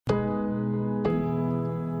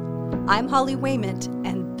I'm Holly Wayment,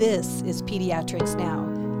 and this is Pediatrics Now,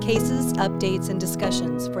 cases, updates, and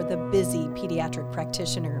discussions for the busy pediatric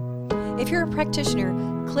practitioner. If you're a practitioner,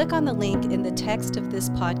 click on the link in the text of this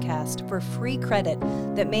podcast for free credit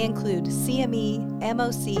that may include CME,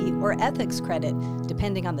 MOC, or ethics credit,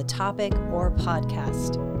 depending on the topic or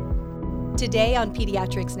podcast. Today on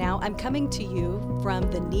Pediatrics Now, I'm coming to you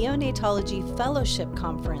from the Neonatology Fellowship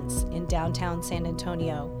Conference in downtown San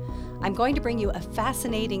Antonio. I'm going to bring you a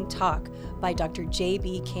fascinating talk by Dr.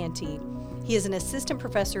 J.B. Canty. He is an assistant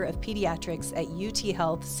professor of pediatrics at UT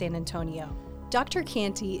Health San Antonio. Dr.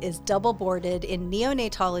 Canty is double boarded in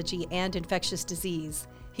neonatology and infectious disease.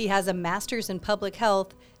 He has a master's in public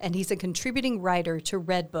health, and he's a contributing writer to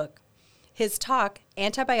Red Book. His talk,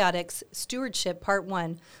 Antibiotics, Stewardship Part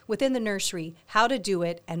 1, Within the Nursery, How to Do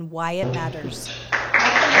It and Why It Matters.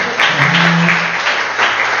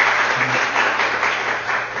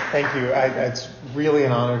 Thank you. It's really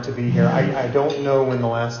an honor to be here. I don't know when the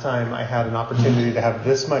last time I had an opportunity to have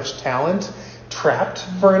this much talent trapped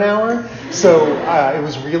for an hour. So it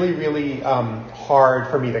was really hard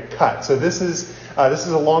for me to cut. So this is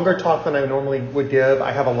a longer talk than I normally would give.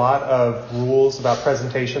 I have a lot of rules about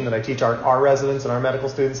presentation that I teach our residents and our medical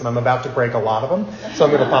students, and I'm about to break a lot of them. So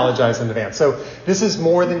I'm going to apologize in advance. So this is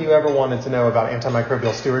more than you ever wanted to know about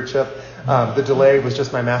antimicrobial stewardship. The delay was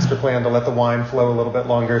just my master plan to let the wine flow a little bit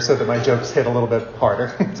longer so that my jokes hit a little bit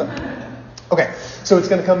harder. Okay, so it's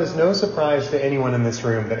going to come as no surprise to anyone in this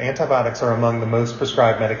room that antibiotics are among the most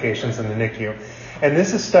prescribed medications in the NICU. And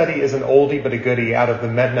this study is an oldie but a goodie out of the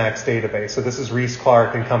Mednax database. So this is Reese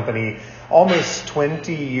Clark and company almost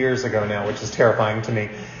 20 years ago now, which is terrifying to me.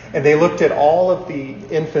 And they looked at all of the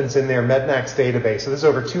infants in their Mednax database. So this is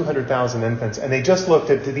over 200,000 infants. And they just looked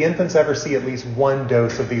at, did the infants ever see at least one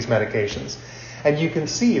dose of these medications? And you can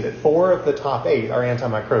see that 4 of the top 8 are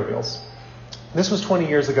antimicrobials. This was 20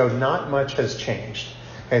 years ago. Not much has changed.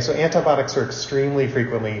 Okay, so antibiotics are extremely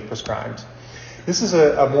frequently prescribed. This is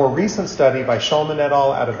a more recent study by Shulman et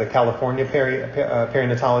al. Out of the California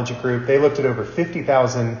perinatology group. They looked at over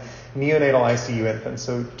 50,000 neonatal ICU infants.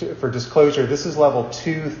 So for disclosure, this is level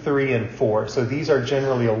 2, 3, and 4. So these are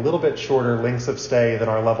generally a little bit shorter lengths of stay than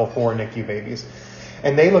our level 4 NICU babies.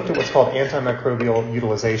 And they looked at what's called antimicrobial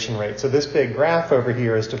utilization rate. So this big graph over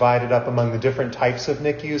here is divided up among the different types of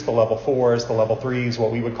NICUs, the level 4s, the level 3s,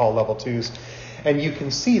 what we would call level 2s. And you can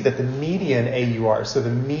see that the median AUR, so the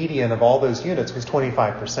median of all those units, was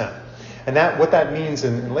 25%. And what that means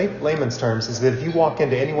in layman's terms is that if you walk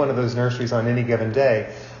into any one of those nurseries on any given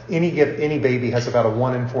day, any baby has about a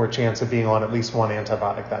 1 in 4 chance of being on at least one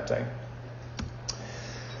antibiotic that day.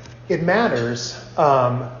 It matters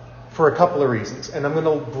for a couple of reasons. And I'm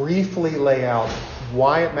going to briefly lay out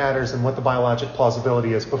why it matters and what the biologic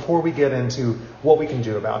plausibility is before we get into what we can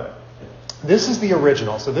do about it. This is the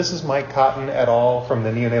original. So this is Mike Cotton et al. From the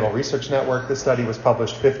Neonatal Research Network. This study was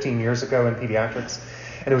published 15 years ago in Pediatrics.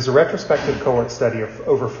 And it was a retrospective cohort study of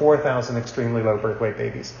over 4,000 extremely low birth weight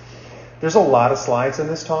babies. There's a lot of slides in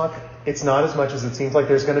this talk. It's not as much as it seems like.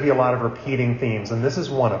 There's going to be a lot of repeating themes, and this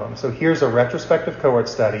is one of them. So here's a retrospective cohort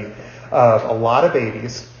study of a lot of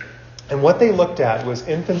babies. And what they looked at was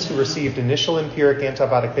infants who received initial empiric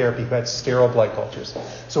antibiotic therapy who had sterile blood cultures.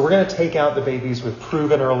 So we're going to take out the babies with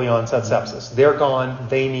proven early onset sepsis. They're gone.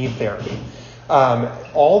 They need therapy.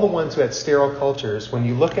 All the ones who had sterile cultures, when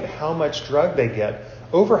you look at how much drug they get,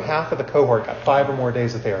 over half of the cohort got 5 or more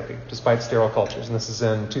days of therapy, despite sterile cultures. And this is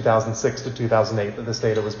in 2006 to 2008 that this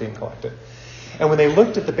data was being collected. And when they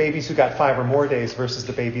looked at the babies who got 5 or more days versus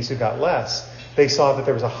the babies who got less, they saw that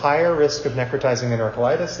there was a higher risk of necrotizing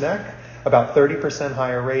enterocolitis, NEC, about 30%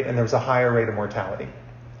 higher rate, and there was a higher rate of mortality.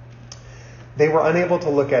 They were unable to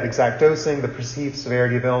look at exact dosing, the perceived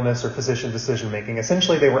severity of illness, or physician decision-making.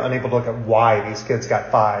 Essentially, they were unable to look at why these kids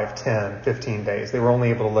got 5, 10, 15 days. They were only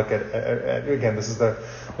able to look at again, this is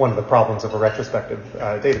one of the problems of a retrospective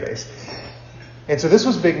database. And so this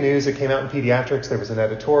was big news. It came out in Pediatrics. There was an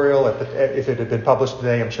editorial. If it had been published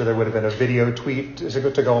today, I'm sure there would have been a video tweet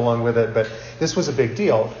to go along with it. But this was a big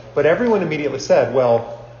deal. But everyone immediately said,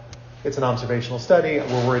 well, it's an observational study.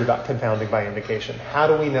 We're worried about confounding by indication. How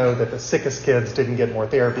do we know that the sickest kids didn't get more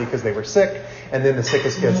therapy because they were sick, and then the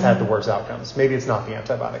sickest kids had the worst outcomes? Maybe it's not the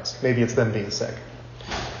antibiotics. Maybe it's them being sick.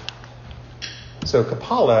 So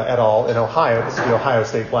Kapala et al. In Ohio, this is the Ohio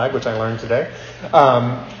state flag, which I learned today,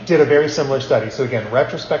 did a very similar study. So again,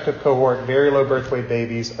 retrospective cohort, very low birth weight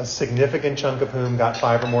babies, a significant chunk of whom got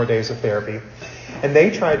 5 or more days of therapy. And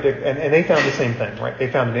they tried to, and they found the same thing, right?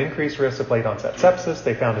 They found an increased risk of late onset sepsis.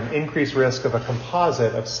 They found an increased risk of a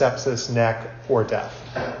composite of sepsis, NEC, or death.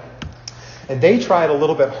 And they tried a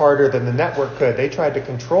little bit harder than the network could. They tried to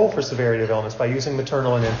control for severity of illness by using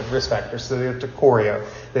maternal and infant risk factors. So they looked at chorio,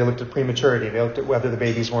 they looked at prematurity, they looked at whether the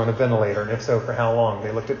babies were on a ventilator, and if so, for how long.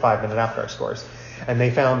 They looked at 5-minute after scores. And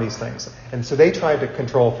they found these things. And so they tried to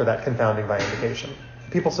control for that confounding by indication.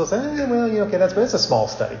 People still say, okay, but it's a small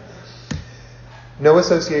study. No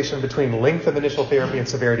association between length of initial therapy and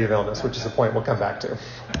severity of illness, which is a point we'll come back to.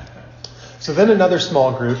 So then another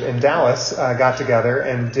small group in Dallas got together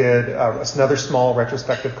and did another small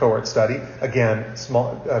retrospective cohort study. Again,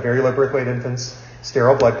 small, very low birth weight infants,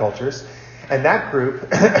 sterile blood cultures. And that group,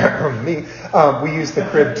 we used the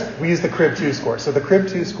CRIB-2 score. So the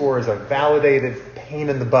CRIB-2 score is a validated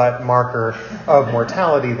pain-in-the-butt marker of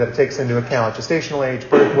mortality that takes into account gestational age,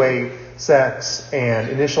 birth weight, sex, and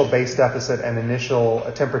initial base deficit and initial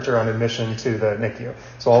temperature on admission to the NICU.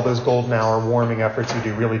 So all those golden hour warming efforts you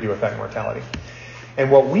do really do affect mortality.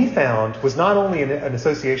 And what we found was not only an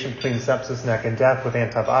association between sepsis, NEC, and death with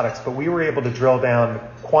antibiotics, but we were able to drill down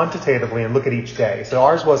quantitatively and look at each day. So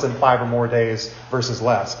ours wasn't 5 or more days versus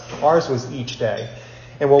less. Ours was each day.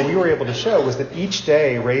 And what we were able to show was that each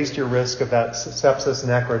day raised your risk of that sepsis,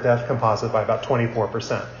 NEC, or death composite by about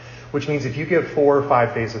 24%, which means if you give 4 or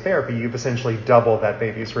 5 days of therapy, you've essentially doubled that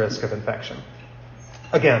baby's risk of infection.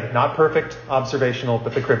 Again, not perfect, observational,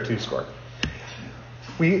 but the CRIB-2 score.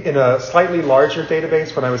 We, in a slightly larger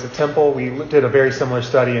database, when I was at Temple, we did a very similar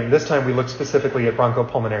study, and this time we looked specifically at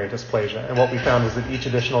bronchopulmonary dysplasia. And what we found was that each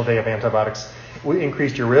additional day of antibiotics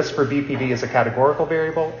increased your risk for BPD as a categorical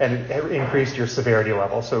variable, and it increased your severity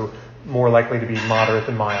level. So more likely to be moderate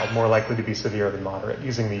than mild, more likely to be severe than moderate,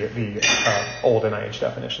 using the old NIH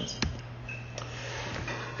definitions.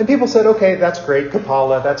 And people said, okay, that's great,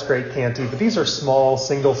 Kapala, that's great, Canty, but these are small,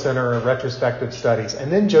 single-center, retrospective studies.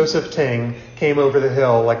 And then Joseph Ting came over the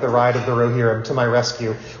hill, like the Ride of the Rohirrim, to my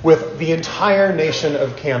rescue, with the entire nation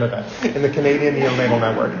of Canada in the Canadian Neonatal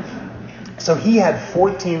Network. So he had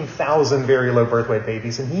 14,000 very low birth weight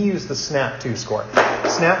babies, and he used the SNAP-2 score.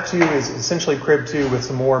 SNAP-2 is essentially CRIB-2 with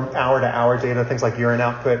some more hour-to-hour data, things like urine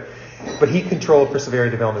output. But he controlled for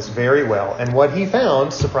severity of illness very well. And what he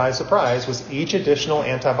found, surprise, surprise, was each additional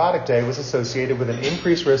antibiotic day was associated with an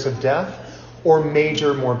increased risk of death or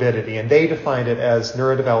major morbidity. And they defined it as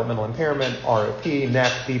neurodevelopmental impairment, ROP,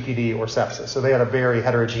 NEC, BPD, or sepsis. So they had a very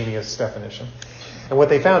heterogeneous definition. And what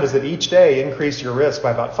they found is that each day increased your risk by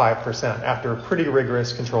about 5% after pretty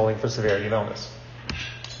rigorous controlling for severity of illness.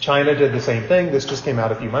 China did the same thing. This just came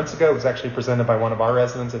out a few months ago. It was actually presented by one of our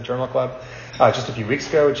residents at Journal Club just a few weeks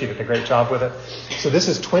ago, and she did a great job with it. So this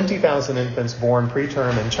is 20,000 infants born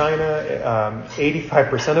preterm in China,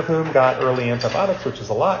 85% of whom got early antibiotics, which is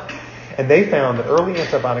a lot. And they found that early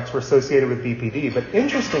antibiotics were associated with BPD. But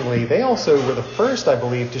interestingly, they also were the first, I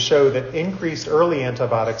believe, to show that increased early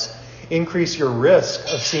antibiotics increase your risk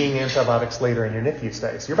of seeing antibiotics later in your NICU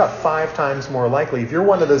stay. So you're about 5 times more likely, if you're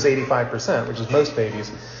one of those 85%, which is most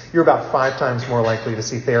babies, you're about 5 times more likely to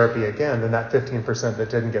see therapy again than that 15% that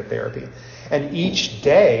didn't get therapy. And each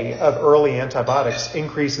day of early antibiotics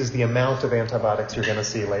increases the amount of antibiotics you're going to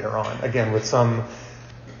see later on, again, with some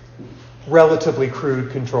relatively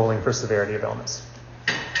crude controlling for severity of illness.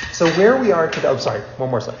 So where we are today, one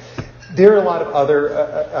more slide. There are a lot of other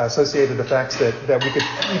associated effects that we could,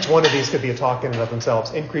 each one of these could be a talk in and of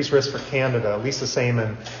themselves. Increased risk for Canada, Lisa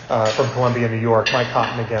Saman from Columbia, New York, Mike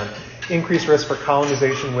Cotton again. Increased risk for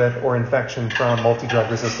colonization with or infection from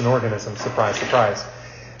multi-drug resistant organisms, surprise, surprise.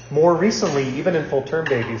 More recently, even in full-term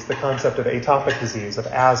babies, the concept of atopic disease, of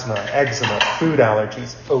asthma, eczema, food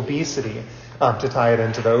allergies, obesity, to tie it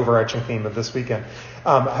into the overarching theme of this weekend,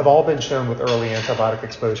 have all been shown with early antibiotic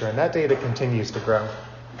exposure, and that data continues to grow.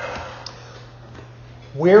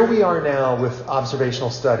 Where we are now with observational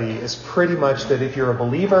study is pretty much that if you're a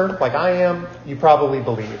believer, like I am, you probably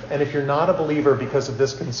believe. And if you're not a believer because of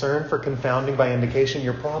this concern for confounding by indication,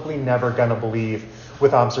 you're probably never going to believe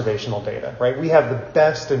with observational data, right? We have the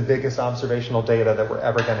best and biggest observational data that we're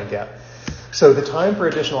ever going to get. So the time for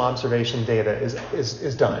additional observation data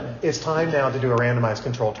is done. It's time now to do a randomized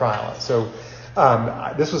controlled trial. So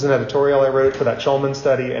this was an editorial I wrote for that Shulman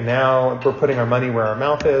study, and now we're putting our money where our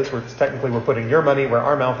mouth is. We're putting your money where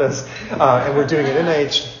our mouth is, and we're doing an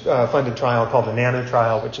NIH-funded trial called the NANO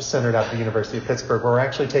trial, which is centered at the University of Pittsburgh, where we're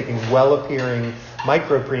actually taking well-appearing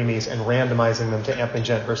micropreemies and randomizing them to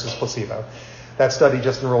Ampingent versus placebo. That study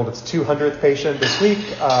just enrolled its 200th patient this week.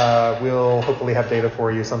 We'll hopefully have data for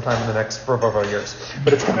you sometime in the next 4 years,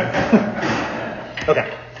 but it's coming.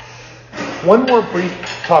 Okay. One more brief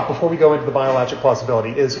talk before we go into the biologic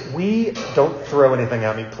plausibility is we don't throw anything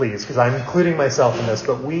at me, please, because I'm including myself in this,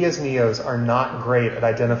 but we as neos are not great at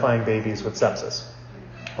identifying babies with sepsis.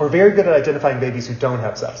 We're very good at identifying babies who don't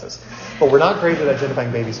have sepsis, but we're not great at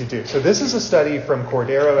identifying babies who do. So this is a study from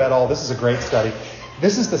Cordero et al. This is a great study.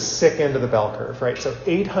 This is the sick end of the bell curve, right? So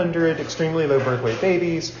 800 extremely low birth weight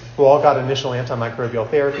babies who all got initial antimicrobial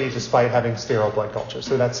therapy despite having sterile blood culture.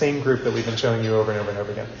 So that same group that we've been showing you over and over and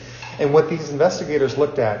over again. And what these investigators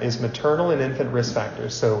looked at is maternal and infant risk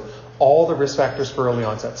factors. So all the risk factors for early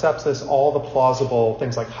onset sepsis, all the plausible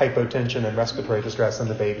things like hypotension and respiratory distress in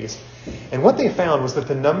the babies. And what they found was that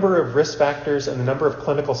the number of risk factors and the number of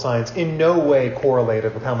clinical signs in no way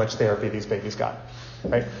correlated with how much therapy these babies got.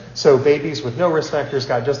 Right? So babies with no risk factors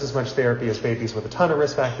got just as much therapy as babies with a ton of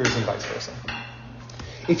risk factors and vice versa.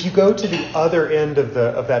 If you go to the other end of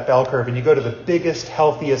that bell curve and you go to the biggest,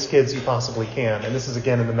 healthiest kids you possibly can, and this is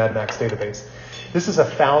again in the MedMax database, this is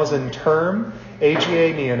 1,000 term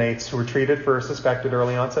AGA neonates who were treated for suspected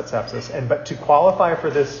early onset sepsis. But to qualify for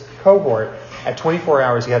this cohort, at 24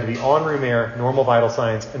 hours you had to be on room air, normal vital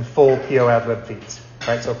signs, and full PO ad lib feeds.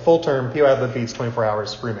 Right? So full term PO ad lib feeds, 24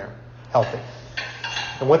 hours, room air, healthy.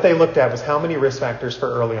 And what they looked at was how many risk factors for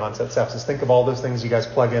early onset sepsis. Think of all those things you guys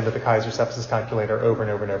plug into the Kaiser sepsis calculator over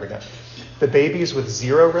and over and over again. The babies with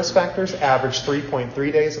 0 risk factors averaged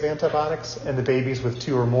 3.3 days of antibiotics, and the babies with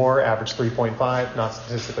 2 or more averaged 3.5, not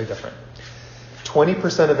statistically different.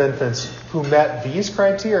 20% of infants who met these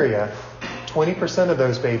criteria, 20% of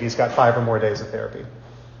those babies got 5 or more days of therapy.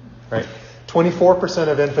 Right? 24%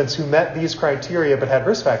 of infants who met these criteria but had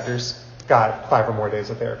risk factors got 5 or more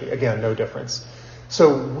days of therapy. Again, no difference.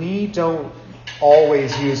 So we don't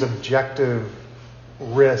always use objective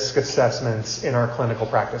risk assessments in our clinical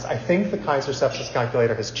practice. I think the Kaiser sepsis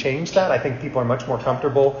calculator has changed that. I think people are much more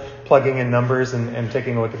comfortable plugging in numbers and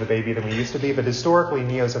taking a look at the baby than we used to be. But historically,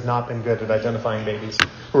 neos have not been good at identifying babies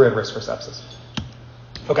who are at risk for sepsis.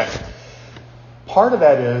 Okay. Part of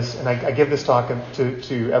that is, and I give this talk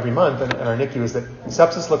to every month in our NICU, is that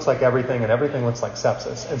sepsis looks like everything and everything looks like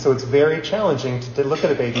sepsis. And so it's very challenging to look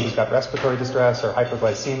at a baby who's got respiratory distress or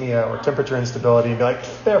hypoglycemia or temperature instability and be like,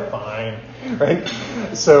 they're fine, right?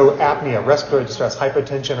 So apnea, respiratory distress,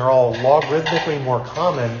 hypotension are all logarithmically more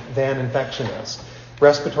common than infection is.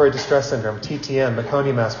 Respiratory distress syndrome, TTM,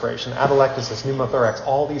 meconium aspiration, atelectasis, pneumothorax,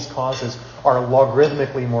 all these causes are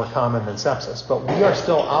logarithmically more common than sepsis. But we are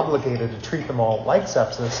still obligated to treat them all like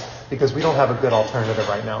sepsis because we don't have a good alternative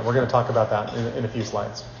right now. We're going to talk about that in a few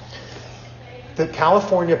slides. The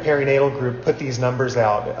California perinatal group put these numbers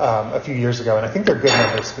out a few years ago, and I think they're good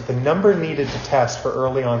numbers, but the number needed to test for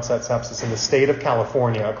early onset sepsis in the state of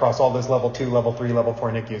California across all those level 2, level 3, level 4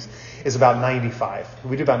 NICUs is about 95.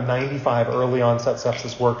 We do about 95 early onset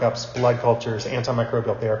sepsis workups, blood cultures,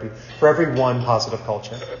 antimicrobial therapy for every one positive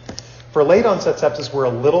culture. For late onset sepsis, we're a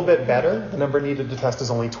little bit better. The number needed to test is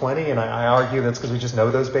only 20, and I argue that's because we just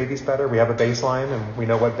know those babies better. We have a baseline, and we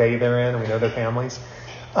know what bay they're in, and we know their families.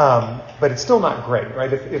 But it's still not great,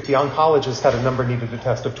 right? If the oncologist had a number needed to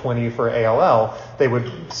test of 20 for ALL, they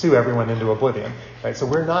would sue everyone into oblivion, right? So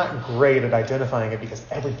we're not great at identifying it because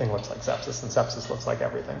everything looks like sepsis, and sepsis looks like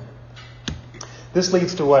everything. This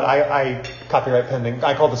leads to what I copyright pending,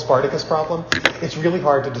 I call the Spartacus problem. It's really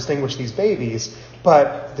hard to distinguish these babies,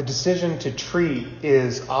 but the decision to treat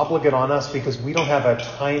is obligate on us because we don't have a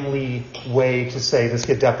timely way to say this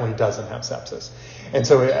kid definitely doesn't have sepsis. And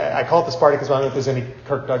so I call it the Spartacus. I don't know if there's any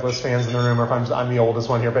Kirk Douglas fans in the room or if I'm the oldest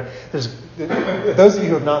one here, but there's those of you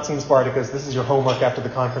who have not seen Spartacus, this is your homework after the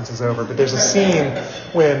conference is over. But there's a scene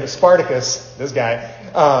when Spartacus, this guy,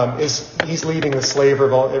 he's leading the slave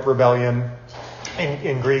rebellion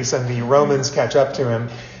in Greece, and the Romans catch up to him,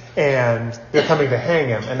 and they're coming to hang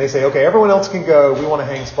him. And they say, okay, everyone else can go. We want to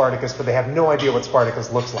hang Spartacus, but they have no idea what Spartacus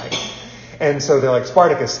looks like. And so they're like,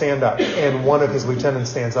 Spartacus, stand up. And one of his lieutenants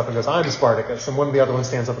stands up and goes, I'm Spartacus. And one of the other ones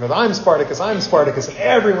stands up and goes, I'm Spartacus, I'm Spartacus. And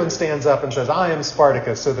everyone stands up and says, I am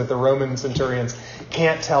Spartacus, so that the Roman centurions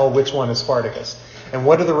can't tell which one is Spartacus. And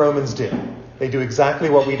what do the Romans do? They do exactly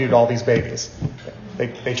what we do to all these babies.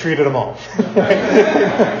 They treated them all.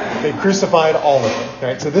 They crucified all of them.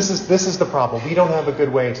 Right? So this is the problem. We don't have a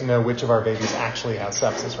good way to know which of our babies actually has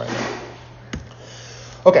sepsis right now.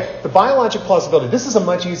 Okay, the biologic plausibility. This is a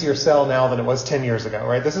much easier sell now than it was 10 years ago,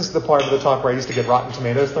 right? This is the part of the talk where I used to get rotten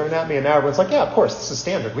tomatoes thrown at me, and now everyone's like, yeah, of course, this is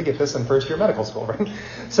standard. We get this in first year medical school, right?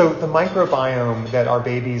 So the microbiome that our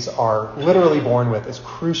babies are literally born with is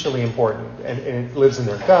crucially important, and it lives in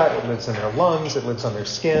their gut, it lives in their lungs, it lives on their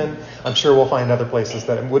skin. I'm sure we'll find other places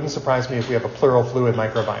that it wouldn't surprise me if we have a pleural fluid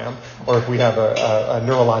microbiome, or if we have a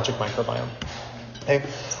neurologic microbiome. Okay.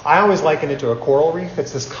 I always liken it to a coral reef.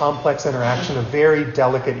 It's this complex interaction, a very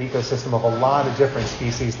delicate ecosystem of a lot of different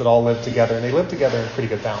species that all live together, and they live together in pretty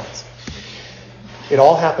good balance. It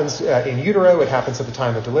all happens in utero. It happens at the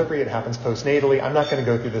time of delivery. It happens postnatally. I'm not going to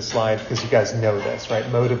go through this slide because you guys know this, right?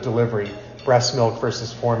 Mode of delivery, breast milk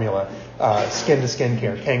versus formula, skin-to-skin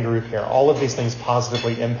care, kangaroo care. All of these things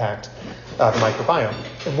positively impact the microbiome.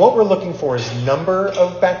 And what we're looking for is number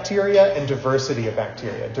of bacteria and diversity of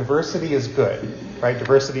bacteria. Diversity is good, right?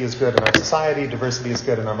 Diversity is good in our society. Diversity is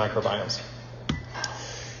good in our microbiomes.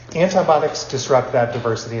 Antibiotics disrupt that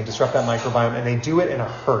diversity and disrupt that microbiome, and they do it in a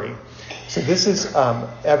hurry. So this is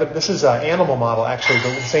an animal model, actually.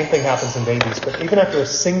 The same thing happens in babies. But even after a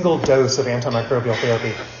single dose of antimicrobial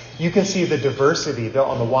therapy, you can see the diversity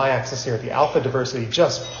on the y-axis here, the alpha diversity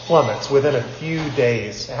just plummets within a few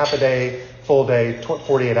days, half a day, full day,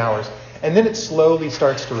 48 hours. And then it slowly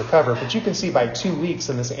starts to recover. But you can see by 2 weeks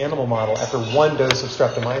in this animal model, after one dose of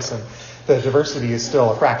streptomycin, the diversity is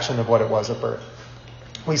still a fraction of what it was at birth.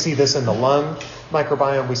 We see this in the lung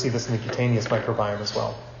microbiome. We see this in the cutaneous microbiome as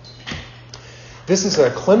well. This is a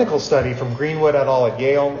clinical study from Greenwood et al. At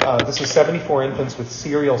Yale. This is 74 infants with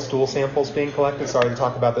serial stool samples being collected. Sorry to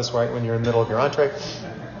talk about this right when you're in the middle of your entree.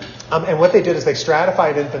 And what they did is they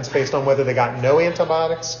stratified infants based on whether they got no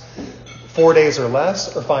antibiotics, 4 days or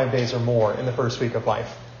less, or 5 days or more in the first week of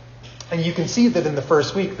life. And you can see that in the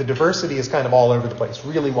first week, the diversity is kind of all over the place,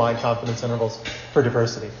 really wide confidence intervals for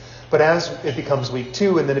diversity. But as it becomes week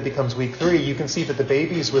 2 and then it becomes week 3, you can see that the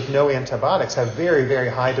babies with no antibiotics have very, very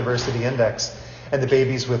high diversity index. And the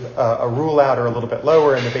babies with a rule out are a little bit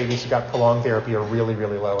lower, and the babies who got prolonged therapy are really,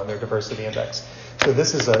 really low in their diversity index. So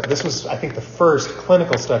this was, I think, the first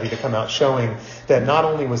clinical study to come out showing that not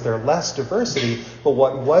only was there less diversity, but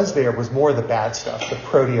what was there was more of the bad stuff, the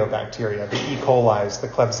proteobacteria, the E. coli's, the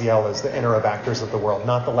Klebsiellas, the Enterobacters of the world,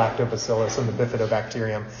 not the lactobacillus and the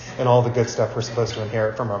bifidobacterium and all the good stuff we're supposed to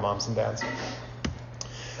inherit from our moms and dads.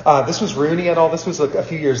 This was Rooney et al. This was a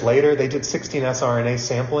few years later. They did 16 sRNA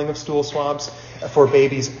sampling of stool swabs for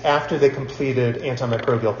babies after they completed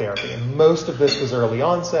antimicrobial therapy. And most of this was early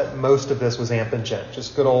onset. Most of this was amp and gent,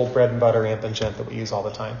 just good old bread and butter amp and gent that we use all the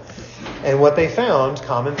time. And what they found,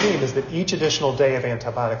 common theme, is that each additional day of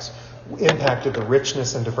antibiotics impacted the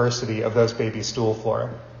richness and diversity of those babies' stool flora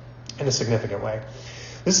in a significant way.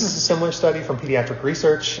 This is a similar study from pediatric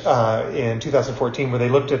research in 2014 where they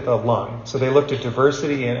looked at the lung. So they looked at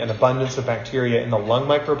diversity and abundance of bacteria in the lung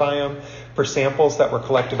microbiome for samples that were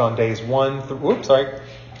collected on days 1 through 7,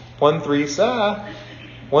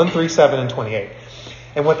 and 28.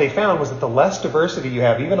 And what they found was that the less diversity you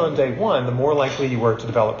have, even on day 1, the more likely you were to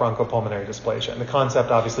develop bronchopulmonary dysplasia. And the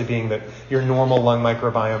concept obviously being that your normal lung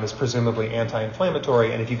microbiome is presumably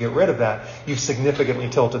anti-inflammatory, and if you get rid of that, you've significantly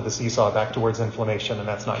tilted the seesaw back towards inflammation, and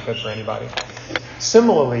that's not good for anybody.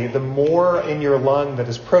 Similarly, the more in your lung that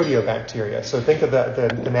is proteobacteria, so think of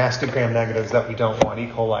the nasty gram-negatives that we don't want, E.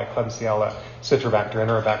 coli, Klebsiella, Citrobacter,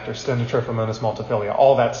 Enterobacter, Stenotrophomonas multifida,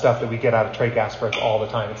 all that stuff that we get out of trach aspirates all the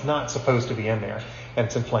time. It's not supposed to be in there, and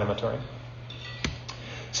it's inflammatory.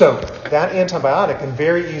 So that antibiotic can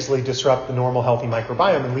very easily disrupt the normal healthy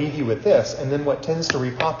microbiome and leave you with this, and then what tends to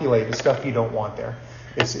repopulate the stuff you don't want there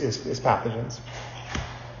is pathogens.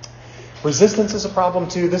 Resistance is a problem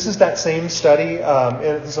too. This is that same study.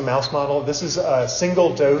 This is a mouse model. This is a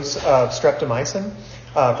single dose of streptomycin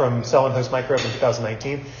from Cell and Host Microbe in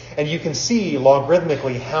 2019. And you can see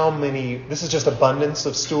logarithmically how many, this is just abundance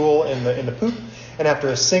of stool in the poop. And after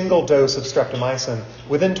a single dose of streptomycin,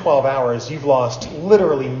 within 12 hours, you've lost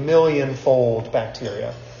literally million-fold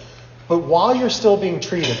bacteria. But while you're still being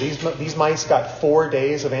treated, these mice got 4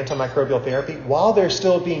 days of antimicrobial therapy. While they're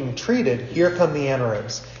still being treated, here come the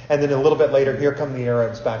anaerobes. And then a little bit later, here come the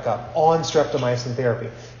aerobes back up on streptomycin therapy.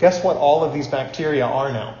 Guess what all of these bacteria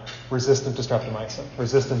are now? Resistant to streptomycin,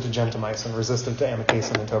 resistant to gentamicin, resistant to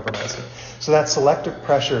amikacin and tobramycin. So that selective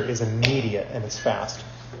pressure is immediate and it's fast.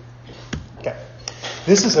 Okay.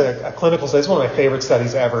 This is a clinical study. It's one of my favorite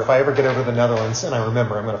studies ever. If I ever get over to the Netherlands, and I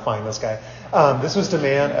remember, I'm going to find this guy. This was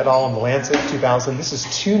DeMann et al. In the Lancet 2000. This is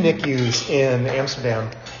 2 NICUs in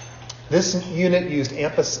Amsterdam. This unit used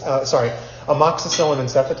amoxicillin and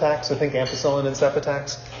cefatax, so think ampicillin and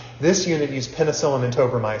cefatax. This unit used penicillin and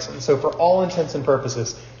tobramycin. So for all intents and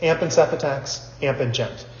purposes, amp and cefatax, amp and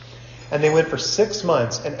gent. And they went for 6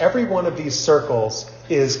 months, and every one of these circles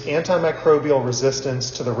is antimicrobial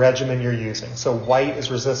resistance to the regimen you're using. So white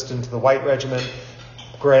is resistant to the white regimen,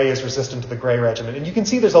 gray is resistant to the gray regimen. And you can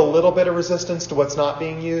see there's a little bit of resistance to what's not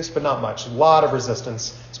being used, but not much. A lot of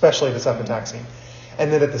resistance, especially to cefataxine.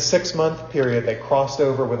 And then at the 6-month period, they crossed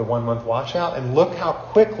over with a 1-month washout, and look how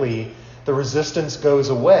quickly the resistance goes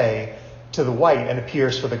away to the white and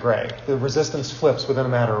appears for the gray. The resistance flips within a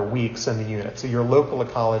matter of weeks in the unit. So your local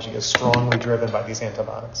ecology is strongly driven by these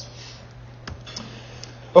antibiotics.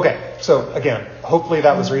 Okay, so again, hopefully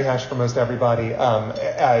that was rehashed for most everybody.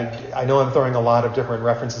 I know I'm throwing a lot of different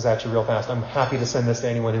references at you real fast. I'm happy to send this to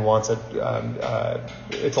anyone who wants it.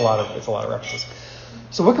 It's a lot of references.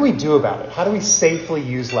 So what can we do about it? How do we safely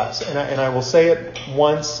use less? And I will say it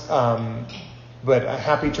once, but I'm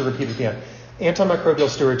happy to repeat it again. Antimicrobial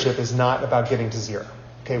stewardship is not about getting to zero.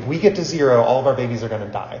 Okay, if we get to zero, all of our babies are going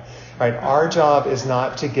to die. Right? Our job is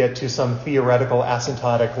not to get to some theoretical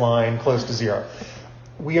asymptotic line close to zero.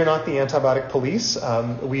 We are not the antibiotic police.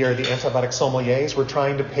 We are the antibiotic sommeliers. We're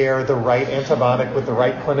trying to pair the right antibiotic with the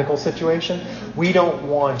right clinical situation. We don't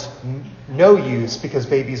want no use because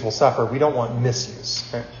babies will suffer. We don't want misuse.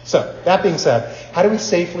 Okay? So that being said, how do we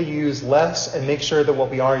safely use less and make sure that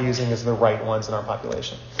what we are using is the right ones in our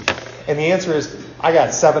population? And the answer is, I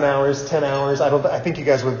got 7 hours, 10 hours. I think you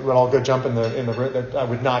guys would all go jump in the room. I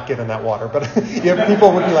would not get in that water, but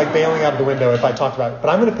people would be like bailing out of the window if I talked about it. But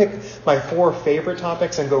I'm going to pick my 4 favorite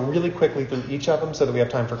topics and go really quickly through each of them so that we have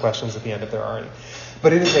time for questions at the end if there are any.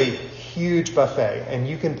 But it is a huge buffet, and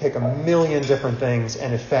you can pick a million different things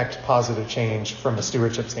and effect positive change from a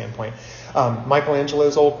stewardship standpoint.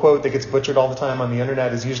 Michelangelo's old quote that gets butchered all the time on the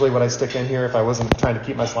internet is usually what I stick in here if I wasn't trying to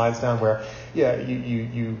keep my slides down, where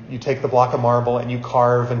you take the block of marble and you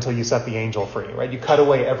carve until you set the angel free, right? You cut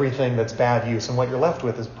away everything that's bad use, and what you're left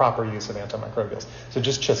with is proper use of antimicrobials. So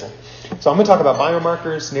just chisel. So I'm going to talk about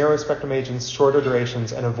biomarkers, narrow spectrum agents, shorter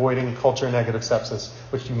durations, and avoiding culture negative sepsis,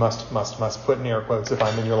 which you must put in air quotes if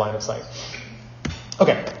I'm in your line of sight.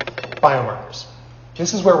 Okay, biomarkers.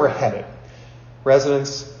 This is where we're headed.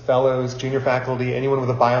 Residents, fellows, junior faculty, anyone with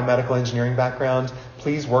a biomedical engineering background,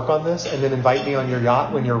 please work on this and then invite me on your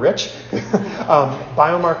yacht when you're rich.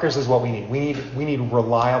 Biomarkers is what we need. We need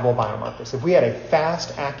reliable biomarkers. If we had a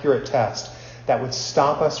fast, accurate test that would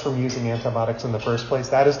stop us from using antibiotics in the first place,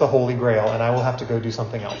 that is the holy grail, and I will have to go do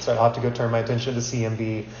something else. I'll have to go turn my attention to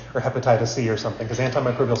CMV or hepatitis C or something, because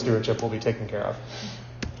antimicrobial stewardship will be taken care of.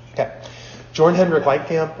 Okay. Jorn Hendrik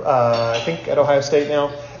Leitkamp, I think at Ohio State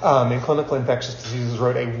now, in Clinical Infectious Diseases,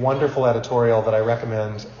 wrote a wonderful editorial that I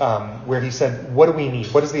recommend, where he said, what do we need?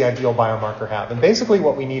 What does the ideal biomarker have? And basically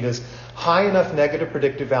what we need is high enough negative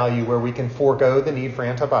predictive value where we can forego the need for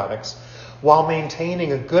antibiotics, while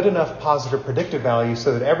maintaining a good enough positive predictive value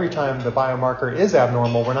so that every time the biomarker is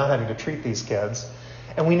abnormal, we're not having to treat these kids.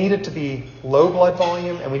 And we need it to be low blood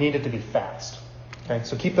volume, and we need it to be fast. Okay,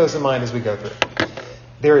 so keep those in mind as we go through.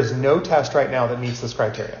 There is no test right now that meets this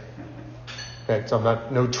criteria. Okay, so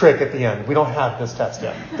no trick at the end. We don't have this test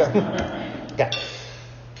yet. Okay.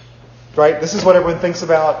 Right? This is what everyone thinks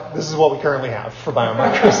about. This is what we currently have for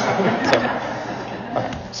biomarkers.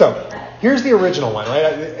 So here's the original one,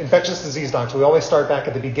 right? Infectious disease doctor. We always start back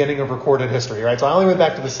at the beginning of recorded history, right? So I only went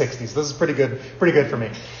back to the 60s. This is pretty good for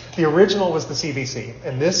me. The original was the CBC,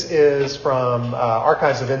 and this is from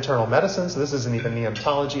Archives of Internal Medicine. So this isn't even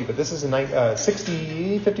neonatology, but this is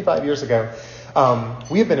 55 years ago.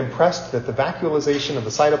 We have been impressed that the vacuolization of the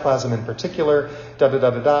cytoplasm in particular,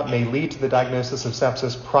 may lead to the diagnosis of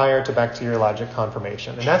sepsis prior to bacteriologic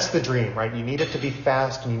confirmation. And that's the dream, right? You need it to be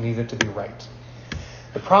fast and you need it to be right.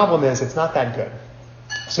 The problem is it's not that good.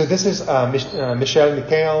 So this is Michel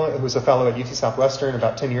Michael, who was a fellow at UT Southwestern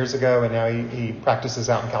about 10 years ago, and now he practices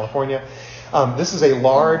out in California. This is a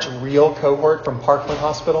large, real cohort from Parkland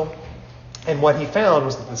Hospital. And what he found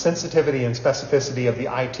was that the sensitivity and specificity of the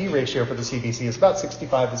IT ratio for the CBC is about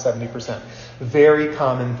 65 to 70%. Very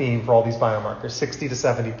common theme for all these biomarkers, 60 to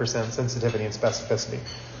 70% sensitivity and specificity.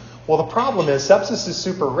 Well, the problem is sepsis is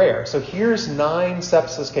super rare. So here's 9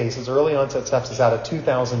 sepsis cases, early onset sepsis, out of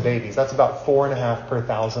 2,000 babies. That's about 4.5 per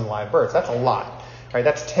 1,000 live births. That's a lot, right?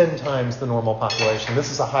 That's 10 times the normal population.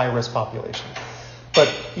 This is a high-risk population.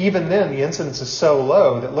 But even then, the incidence is so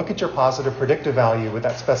low that look at your positive predictive value with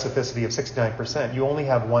that specificity of 69%. You only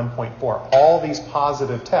have 1.4. All these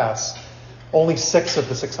positive tests, only 6 of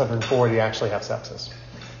the 640 actually have sepsis.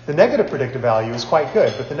 The negative predictive value is quite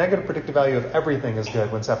good, but the negative predictive value of everything is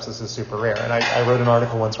good when sepsis is super rare. And I wrote an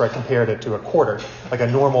article once where I compared it to a quarter. Like a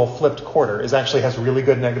normal flipped quarter actually has really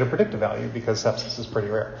good negative predictive value because sepsis is pretty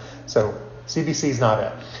rare. So CBC is not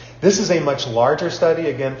it. This is a much larger study,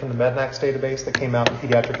 again, from the Mednax database that came out in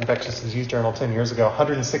Pediatric Infectious Disease Journal 10 years ago.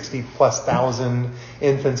 160,000+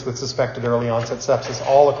 infants with suspected early onset sepsis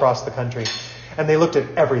all across the country. And they looked at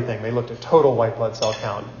everything. They looked at total white blood cell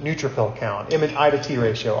count, neutrophil count, I to T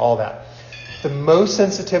ratio, all that. The most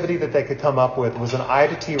sensitivity that they could come up with was an I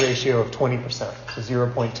to T ratio of 20%, so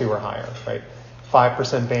 0.2 or higher, right?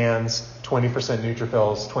 5% bands, 20%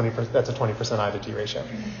 neutrophils, 20%, that's a 20% I to T ratio.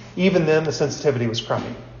 Even then, the sensitivity was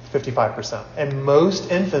crummy, 55%. And most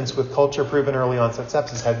infants with culture-proven early onset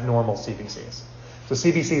sepsis had normal CBCs. So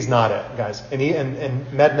CBC is not it, guys. And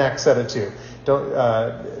Mednack said it too.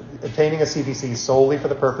 Obtaining a CBC solely for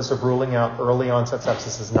the purpose of ruling out early onset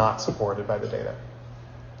sepsis is not supported by the data.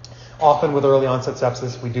 Often with early onset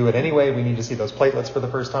sepsis, we do it anyway. We need to see those platelets for the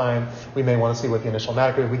first time. We may want to see what the initial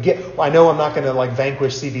hematocrit is. I know I'm not going to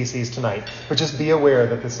vanquish CBCs tonight, but just be aware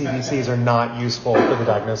that the CBCs are not useful for the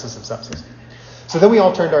diagnosis of sepsis. So then we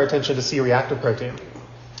all turned our attention to C-reactive protein.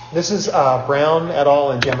 This is Brown et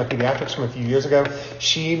al. In JAMA Pediatrics from a few years ago.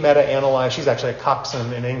 She meta-analyzed. She's actually a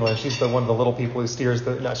coxswain in England. She's one of the little people who steers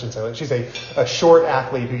the. No, I shouldn't say that. She's a short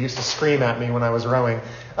athlete who used to scream at me when I was rowing.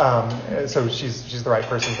 So she's the right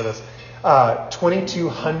person for this.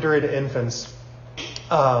 2,200 infants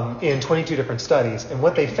in 22 different studies. And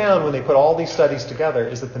what they found when they put all these studies together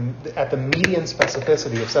is that at the median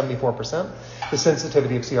specificity of 74%, the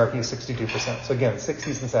sensitivity of CRP is 62%. So again,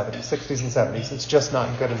 60s and 70s. It's just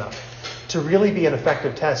not good enough. To really be an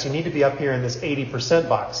effective test, you need to be up here in this 80%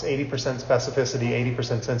 box, 80% specificity,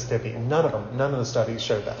 80% sensitivity. And none of the studies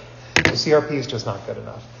showed that. So CRP is just not good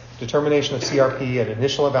enough. Determination of CRP at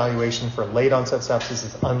initial evaluation for late onset sepsis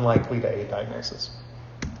is unlikely to aid diagnosis.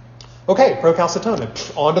 Okay,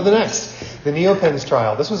 procalcitonin. On to the next. The Neopens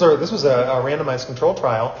trial. This was a randomized control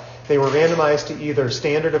trial. They were randomized to either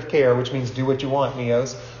standard of care, which means do what you want,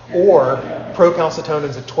 Neos, or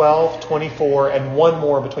procalcitonins at 12, 24, and one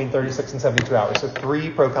more between 36 and 72 hours. So 3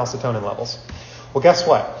 procalcitonin levels. Well, guess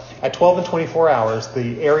what? At 12 and 24 hours,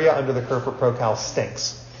 the area under the curve for procal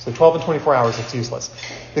stinks. So 12 and 24 hours, it's useless.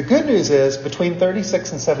 The good news is between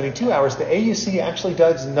 36 and 72 hours, the AUC actually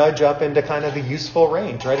does nudge up into kind of the useful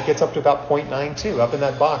range, right? It gets up to about 0.92, up in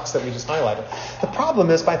that box that we just highlighted. The problem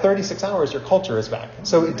is by 36 hours, your culture is back.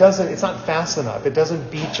 So it's not fast enough. It doesn't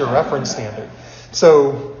beat your reference standard.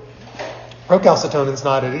 So procalcitonin's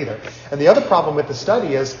not it either. And the other problem with the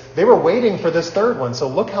study is they were waiting for this third one. So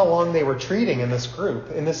look how long they were treating in this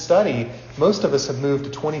group. In this study, most of us have moved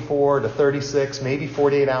to 24 to 36, maybe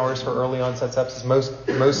 48 hours for early onset sepsis.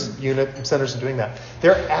 Most unit centers are doing that.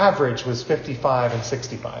 Their average was 55 and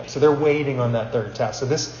 65. So they're waiting on that third test. So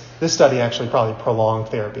this study actually probably prolonged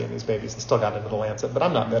therapy in these babies. It still got into the Lancet, but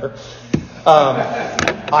I'm not bitter.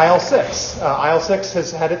 IL-6. IL-6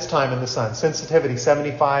 has had its time in the sun. Sensitivity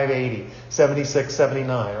 75, 80, 76,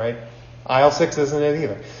 79, right? IL-6 isn't it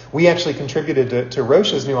either. We actually contributed to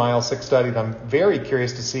Roche's new IL-6 study that I'm very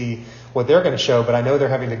curious to see what they're going to show, but I know they're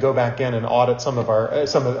having to go back in and audit some of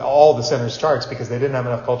all the center's charts because they didn't have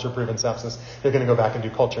enough culture-proven sepsis. They're going to go back and do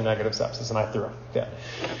culture-negative sepsis, and I threw a fit.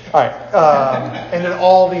 All right. And then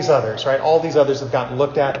all these others, right? All these others have gotten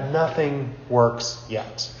looked at. Nothing works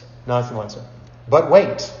yet. Nothing works. But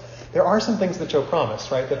wait. There are some things that show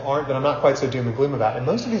promise, right, that I'm not quite so doom and gloom about. And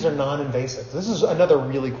most of these are non-invasive. This is another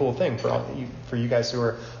really cool thing for you guys who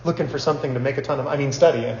are looking for something to make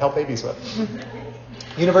study and help babies with.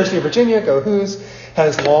 University of Virginia, go Who's,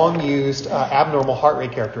 has long used abnormal heart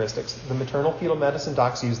rate characteristics. The maternal fetal medicine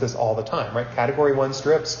docs use this all the time, right? Category 1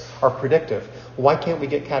 strips are predictive. Why can't we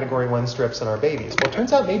get Category 1 strips in our babies? Well, it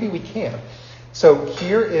turns out maybe we can. So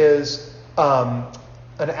here is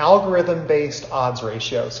an algorithm-based odds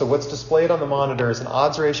ratio. So what's displayed on the monitor is an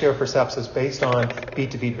odds ratio for sepsis based on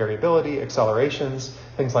beat-to-beat variability, accelerations,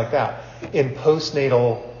 things like that, in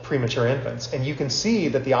postnatal premature infants. And you can see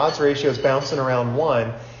that the odds ratio is bouncing around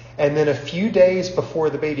 1, and then a few days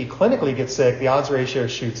before the baby clinically gets sick, the odds ratio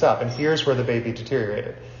shoots up, and here's where the baby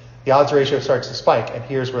deteriorated. The odds ratio starts to spike, and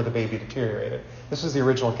here's where the baby deteriorated. This was the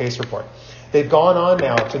original case report. They've gone on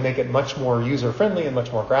now to make it much more user-friendly and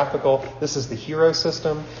much more graphical. This is the HERO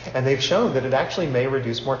system, and they've shown that it actually may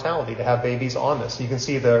reduce mortality to have babies on this. You can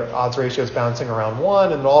see the odds ratio is bouncing around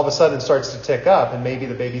 1, and all of a sudden it starts to tick up, and maybe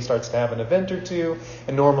the baby starts to have an event or two,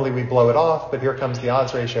 and normally we blow it off, but here comes the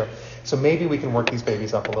odds ratio. So maybe we can work these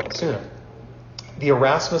babies up a little sooner. The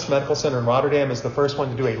Erasmus Medical Center in Rotterdam is the first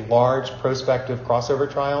one to do a large prospective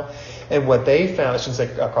crossover trial. And what they found, I shouldn't say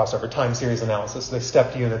crossover, time series analysis, they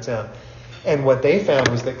stepped units in. And what they found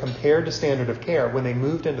was that compared to standard of care, when they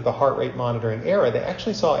moved into the heart rate monitoring era, they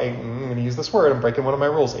actually saw I'm going to use this word, I'm breaking one of my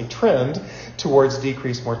rules, a trend towards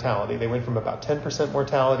decreased mortality. They went from about 10%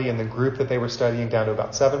 mortality in the group that they were studying down to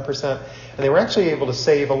about 7%. And they were actually able to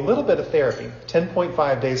save a little bit of therapy,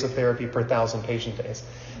 10.5 days of therapy per 1,000 patient days.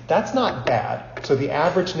 That's not bad. So the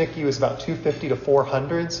average NICU is about 250 to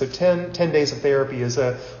 400. So 10 days of therapy is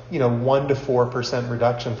a 1 to 4%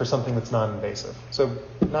 reduction for something that's non-invasive. So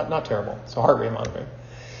not terrible. So heart rate monitoring.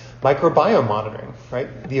 Microbiome monitoring,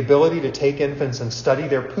 right? The ability to take infants and study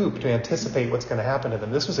their poop to anticipate what's going to happen to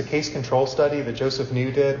them. This was a case control study that Joseph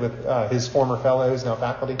New did with his former fellows, now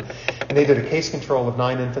faculty. And they did a case control of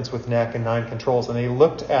 9 infants with neck and 9 controls. And they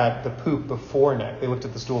looked at the poop before neck. They looked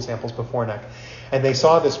at the stool samples before neck. And they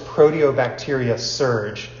saw this proteobacteria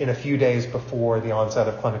surge in a few days before the onset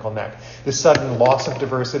of clinical neck. This sudden loss of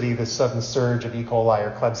diversity, this sudden surge of E. coli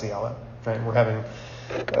or Klebsiella, right?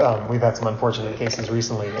 We've had some unfortunate cases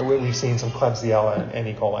recently. We've seen some Klebsiella and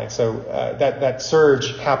E. coli. So that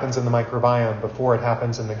surge happens in the microbiome before it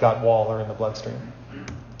happens in the gut wall or in the bloodstream.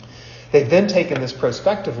 They've then taken this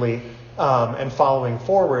prospectively and following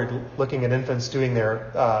forward, looking at infants doing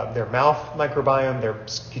their mouth microbiome, their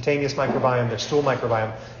cutaneous microbiome, their stool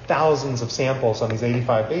microbiome, thousands of samples on these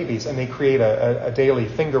 85 babies, and they create a daily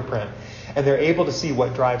fingerprint. And they're able to see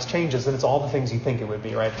what drives changes, and it's all the things you think it would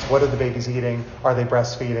be, right? What are the babies eating? Are they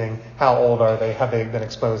breastfeeding? How old are they? Have they been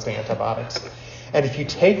exposed to antibiotics? And if you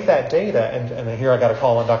take that data, and here I got to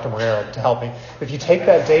call on Dr. Moreira to help me. If you take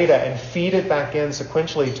that data and feed it back in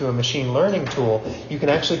sequentially to a machine learning tool, you can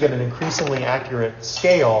actually get an increasingly accurate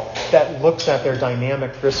scale that looks at their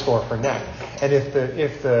dynamic risk score for neck. And if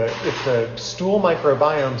the stool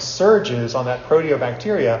microbiome surges on that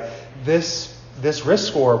proteobacteria, this risk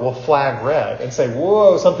score will flag red and say,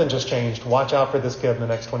 whoa, something just changed. Watch out for this kid in the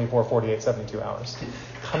next 24, 48, 72 hours.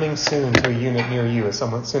 Coming soon to a unit near you as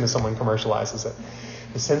soon as someone commercializes it.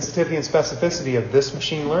 The sensitivity and specificity of this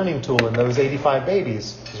machine learning tool in those 85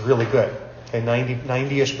 babies is really good. Okay,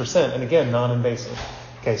 90-ish%, and again, non-invasive.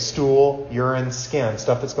 Okay, stool, urine, skin,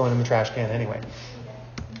 stuff that's going in the trash can anyway.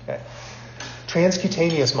 Okay.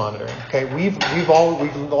 Transcutaneous monitoring. Okay, we've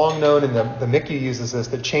long known, and the MICU uses this,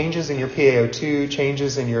 that changes in your PaO2,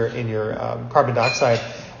 changes in your carbon dioxide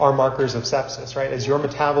are markers of sepsis, right? As your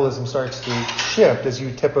metabolism starts to shift, as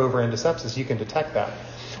you tip over into sepsis, you can detect that.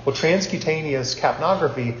 Well, transcutaneous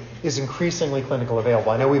capnography is increasingly clinically available.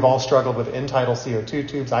 I know we've all struggled with end-tidal CO2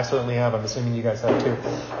 tubes. I certainly have. I'm assuming you guys have too.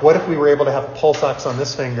 What if we were able to have a pulse ox on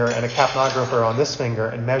this finger and a capnographer on this finger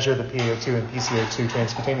and measure the PaO2 and PCO2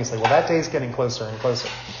 transcutaneously? Well, that day's getting closer and closer,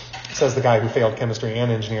 says the guy who failed chemistry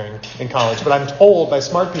and engineering in college. But I'm told by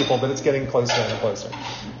smart people that it's getting closer and closer.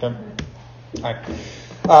 Okay? All right.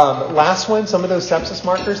 Last one, some of those sepsis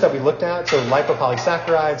markers that we looked at, so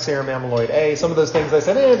lipopolysaccharides, serum amyloid A, some of those things I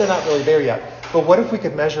said, they're not really there yet. But what if we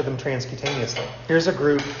could measure them transcutaneously? Here's a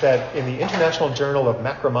group that in the International Journal of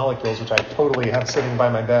Macromolecules, which I totally have sitting by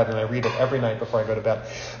my bed and I read it every night before I go to bed.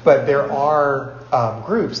 But there are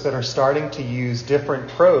groups that are starting to use different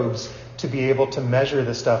probes to be able to measure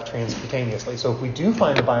this stuff transcutaneously. So if we do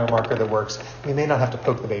find a biomarker that works, we may not have to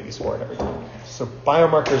poke the babies for it every time. So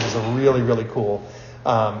biomarkers is a really, really cool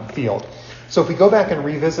field. So if we go back and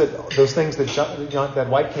revisit those things that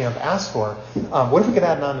Whitecamp asked for, what if we could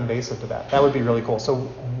add non-invasive to that? That would be really cool. So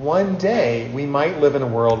one day we might live in a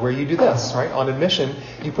world where you do this, right? On admission,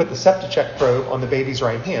 you put the SeptaCheck probe on the baby's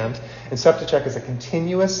right hand, and SeptaCheck is a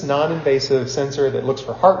continuous, non-invasive sensor that looks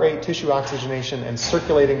for heart rate, tissue oxygenation, and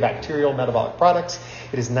circulating bacterial metabolic products.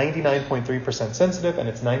 It is 99.3% sensitive, and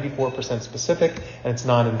it's 94% specific, and it's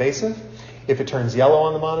non-invasive. If it turns yellow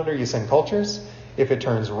on the monitor, you send cultures. If it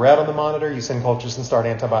turns red on the monitor, you send cultures and start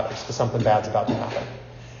antibiotics because something bad's about to happen.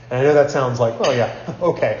 And I know that sounds like, well, yeah,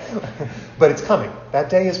 okay. But it's coming. That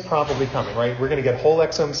day is probably coming, right? We're going to get whole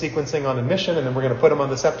exome sequencing on admission, and then we're going to put them on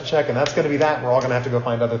the SeptaCheck, and that's going to be that, and we're all going to have to go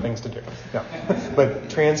find other things to do. No. But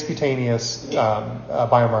transcutaneous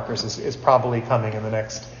biomarkers is probably coming in the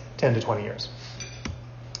next 10 to 20 years.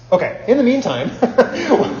 Okay, in the meantime,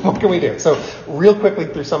 what can we do? So real quickly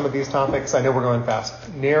through some of these topics, I know we're going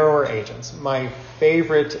fast. Narrower agents. My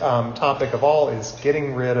favorite topic of all is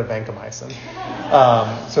getting rid of vancomycin.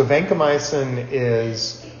 So vancomycin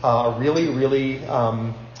is really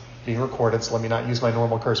being recorded, so let me not use my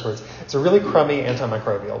normal curse words. It's a really crummy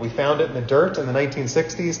antimicrobial. We found it in the dirt in the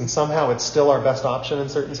 1960s, and somehow it's still our best option in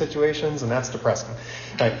certain situations, and that's depressing.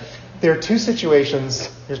 Right. There are two situations.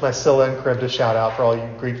 Here's my Scylla and Charybdis shout out for all you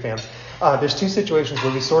Greek fans. There's two situations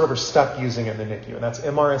where we sort of are stuck using it in the NICU, and that's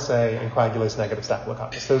MRSA and coagulase negative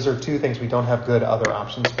staphylococcus. Those are two things we don't have good other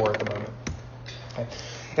options for at the moment. Okay.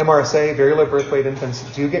 MRSA, very low birth weight infants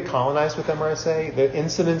do get colonized with MRSA. The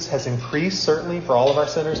incidence has increased, certainly, for all of our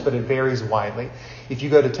centers, but it varies widely. If you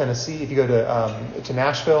go to Tennessee, if you go to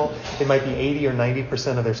Nashville, it might be 80 or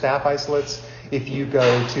 90% of their staph isolates. If you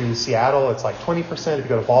go to Seattle, it's like 20%. If you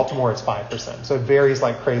go to Baltimore, it's 5%. So it varies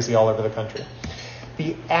like crazy all over the country.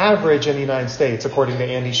 The average in the United States, according to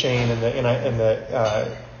Andy Shane and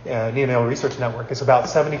the Neonatal Research Network, is about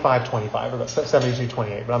 75-25, or about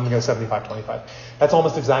 72-28, but I'm going to go 75-25. That's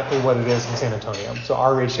almost exactly what it is in San Antonio. So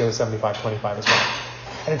our ratio is 75-25 as well.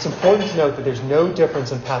 And it's important to note that there's no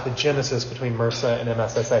difference in pathogenesis between MRSA and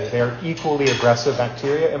MSSA. They are equally aggressive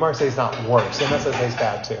bacteria. MRSA is not worse. MSSA is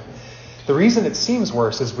bad too. The reason it seems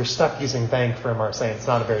worse is we're stuck using Vanc for MRSA, and it's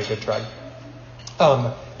not a very good drug.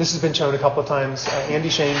 This has been shown a couple of times. Andy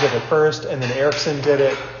Shane did it first, and then Erickson did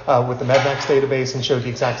it with the Mednax database and showed the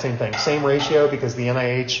exact same thing. Same ratio, because the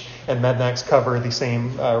NIH and Mednax cover the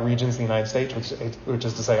same regions in the United States, which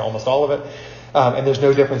is to say almost all of it. And there's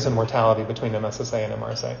no difference in mortality between MSSA and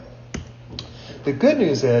MRSA. The good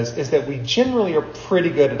news is that we generally are pretty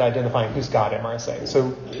good at identifying who's got MRSA.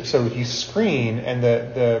 So if you screen, and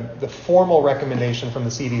the formal recommendation from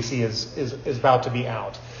the CDC is about to be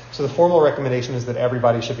out. So the formal recommendation is that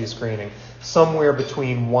everybody should be screening. Somewhere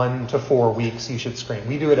between 1 to 4 weeks you should screen.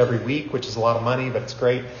 We do it every week, which is a lot of money, but it's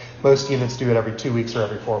great. Most units do it every 2 weeks or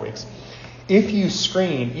every 4 weeks. If you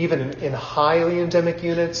screen, even in highly endemic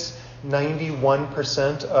units,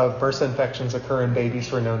 91% of MRSA infections occur in babies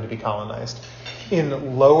who are known to be colonized.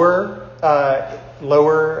 In lower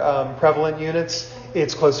prevalent units,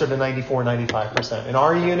 it's closer to 94, 95%. In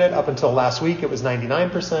our unit, up until last week, it was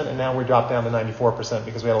 99%, and now we're dropped down to 94%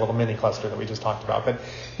 because we had a little mini cluster that we just talked about. But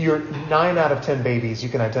you're 9 out of 10 babies you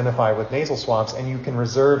can identify with nasal swabs, and you can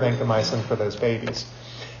reserve vancomycin for those babies.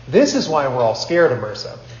 This is why we're all scared of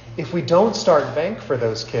MRSA. If we don't start Vanc for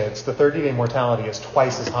those kids, the 30-day mortality is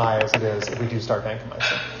twice as high as it is if we do start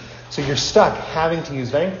vancomycin. So you're stuck having to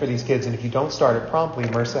use Vanc for these kids, and if you don't start it promptly,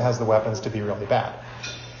 MRSA has the weapons to be really bad.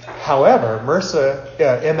 However,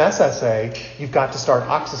 MSSA, you've got to start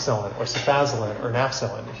oxacillin or cefazolin or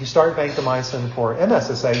nafcillin. If you start vancomycin for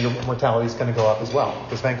MSSA, your mortality is going to go up as well,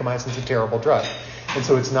 because vancomycin is a terrible drug. And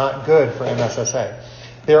so it's not good for MSSA.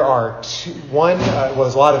 There are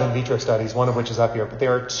there's a lot of in vitro studies, one of which is up here, but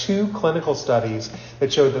there are 2 clinical studies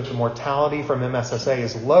that show that the mortality from MSSA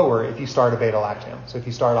is lower if you start a beta-lactam. So if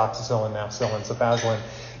you start oxacillin, nafcillin, cefazolin,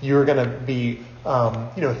 you're going to be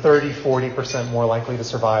 30-40% more likely to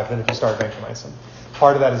survive than if you start vancomycin.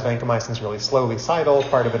 Part of that is vancomycin is really slowly cytal.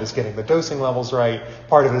 Part of it is getting the dosing levels right.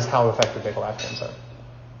 Part of it is how effective beta-lactams are.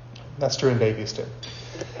 That's true in babies too.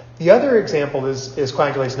 The other example is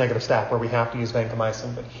coagulase negative staph, where we have to use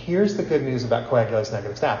vancomycin. But here's the good news about coagulase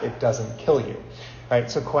negative staph. It doesn't kill you.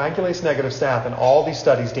 Right? So coagulase negative staph, in all these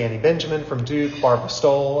studies, Danny Benjamin from Duke, Barbara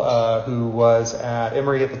Stoll, who was at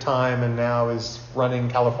Emory at the time and now is running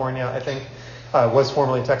California, I think, was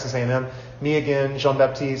formerly Texas A&M, me again,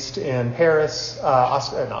 Jean-Baptiste in Paris,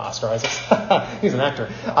 Oscar Isaacs, he's an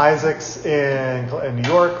actor, Isaacs in New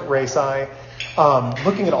York, Ray Tsai,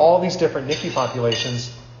 looking at all these different NICU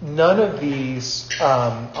populations. None of these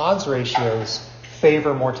odds ratios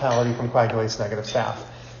favor mortality from coagulase negative staph.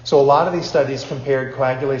 So a lot of these studies compared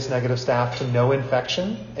coagulase negative staph to no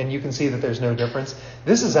infection, and you can see that there's no difference.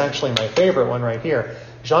 This is actually my favorite one right here.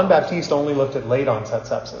 Jean-Baptiste only looked at late onset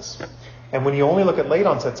sepsis. And when you only look at late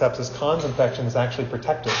onset sepsis, Cons infection is actually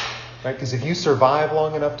protected, right? Because if you survive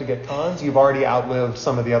long enough to get Cons, you've already outlived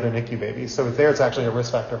some of the other NICU babies. So it's actually a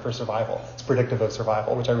risk factor for survival. It's predictive of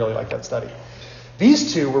survival, which I really like that study.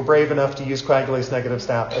 These 2 were brave enough to use coagulase negative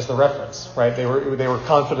staph as the reference, right? They were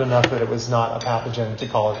confident enough that it was not a pathogen to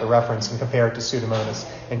call it the reference and compare it to Pseudomonas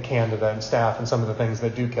and Candida and staph and some of the things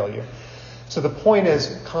that do kill you. So the point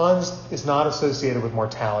is, Cons is not associated with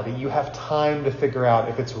mortality. You have time to figure out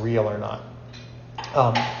if it's real or not.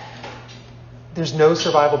 There's no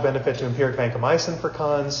survival benefit to empiric vancomycin for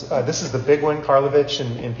Cons. This is the big one, Karlovich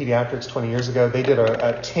in pediatrics 20 years ago. They did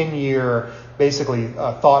a 10-year, basically,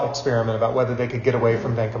 thought experiment about whether they could get away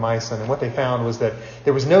from vancomycin. And what they found was that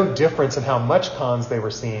there was no difference in how much Cons they were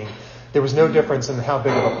seeing. There was no difference in how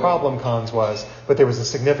big of a problem Cons was, but there was a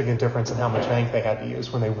significant difference in how much Vanc they had to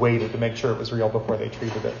use when they waited to make sure it was real before they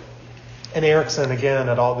treated it. And Erickson, again,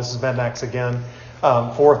 this is Mednax again,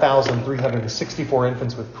 4,364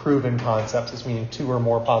 infants with proven concepts, this meaning 2 or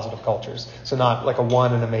more positive cultures. So not like a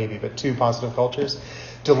 1 and a maybe, but 2 positive cultures.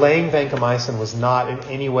 Delaying vancomycin was not in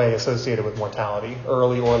any way associated with mortality,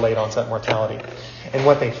 early or late onset mortality. And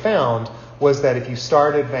what they found was that if you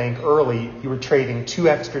started Vanc early, you were trading 2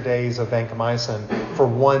 extra days of vancomycin for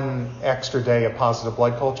 1 extra day of positive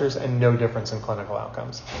blood cultures and no difference in clinical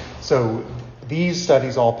outcomes. So these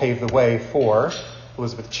studies all paved the way for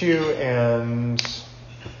Elizabeth Chu and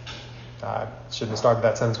shouldn't have started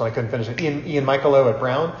that sentence when I couldn't finish it. Ian Michaelo at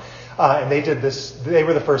Brown, and they did this. They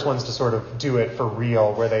were the first ones to sort of do it for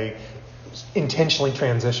real, where they intentionally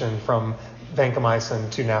transitioned from vancomycin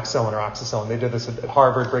to nafcillin or oxacillin. They did this at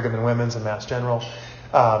Harvard, Brigham and Women's, and Mass General.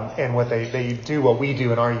 And what they do what we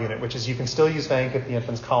do in our unit, which is you can still use Vanc if the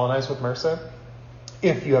infant's colonized with MRSA.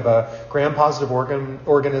 If you have a gram-positive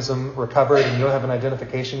organism recovered and you don't have an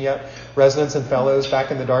identification yet, residents and fellows back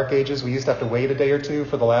in the dark ages, we used to have to wait a day or two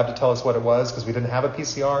for the lab to tell us what it was because we didn't have a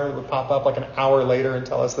PCR. It would pop up like an hour later and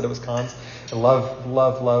tell us that it was cons. I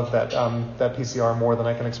love that PCR more than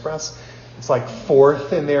I can express. It's like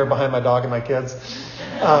fourth in there behind my dog and my kids.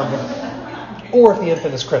 Or if the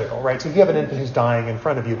infant is critical, right? So if you have an infant who's dying in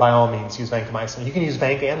front of you, by all means, use vancomycin. You can use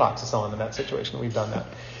vanc and oxacillin in that situation. We've done that.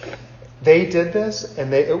 They did this,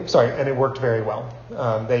 and it worked very well.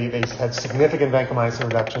 They had significant vancomycin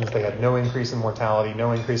reductions. They had no increase in mortality,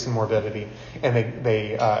 no increase in morbidity, and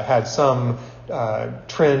they had some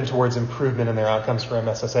trend towards improvement in their outcomes for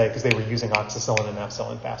MSSA because they were using oxacillin and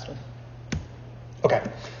nafcillin faster. Okay,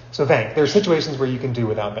 so vanc. There are situations where you can do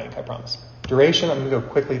without vanc, I promise. Duration, I'm going to go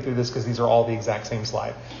quickly through this because these are all the exact same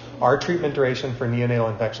slide. Our treatment duration for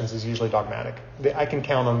neonatal infections is usually dogmatic. I can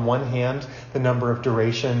count on one hand the number of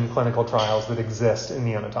duration clinical trials that exist in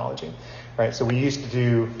neonatology. Right? So we used to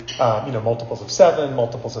do multiples of 7,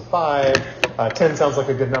 multiples of 5. 10 sounds like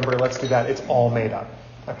a good number. Let's do that. It's all made up.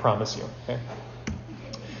 I promise you. Okay?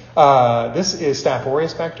 This is Staph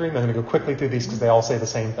aureus bacteremia. I'm going to go quickly through these because they all say the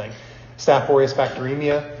same thing. Staph aureus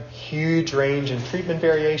bacteremia, huge range in treatment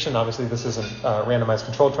variation. Obviously, this isn't a randomized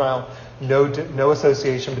controlled trial. No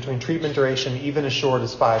association between treatment duration, even as short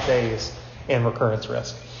as 5 days, and recurrence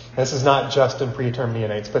risk. This is not just in preterm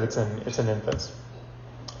neonates, but it's in infants.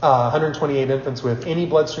 128 infants with any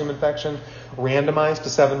bloodstream infection, randomized to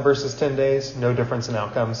 7 versus 10 days, no difference in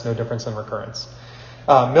outcomes, no difference in recurrence.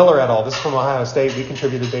 Miller et al., this is from Ohio State, we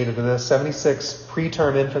contributed data to this, 76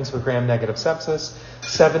 preterm infants with gram-negative sepsis,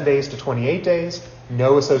 7 days to 28 days,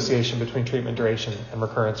 no association between treatment duration and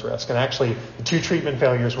recurrence risk. And actually, the 2 treatment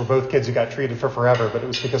failures were both kids who got treated for forever, but it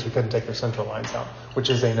was because we couldn't take their central lines out, which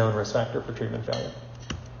is a known risk factor for treatment failure.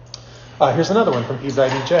 Here's another one from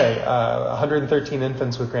PEDS-IDJ, 113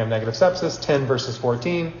 infants with gram-negative sepsis, 10 versus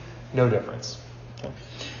 14, no difference. Okay.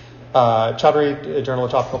 Chaudhary, Journal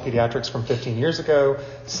of Tropical Pediatrics from 15 years ago,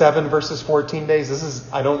 7 versus 14 days.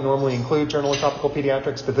 I don't normally include Journal of Tropical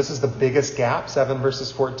Pediatrics, but this is the biggest gap, 7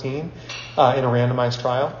 versus 14, in a randomized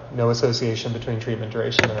trial. No association between treatment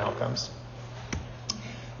duration and outcomes.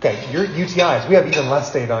 Okay, your UTIs. We have even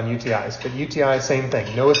less data on UTIs, but UTIs, same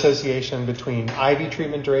thing. No association between IV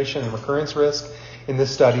treatment duration and recurrence risk in this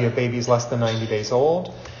study of babies less than 90 days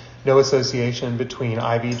old. No association between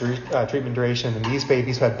IV treatment duration and these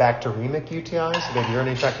babies who had bacteremic UTIs, so they had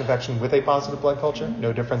urinary tract infection with a positive blood culture.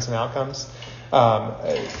 No difference in outcomes.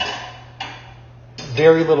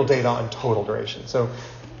 Very little data on total duration. So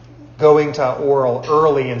going to oral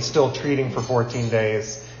early and still treating for 14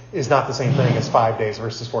 days is not the same thing as 5 days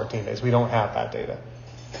versus 14 days. We don't have that data.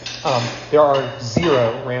 There are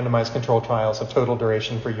 0 randomized controlled trials of total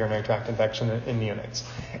duration for urinary tract infection in neonates.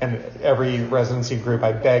 And every residency group,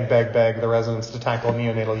 I beg the residents to tackle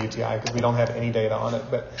neonatal UTI because we don't have any data on it,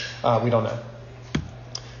 but we don't know.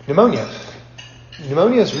 Pneumonia.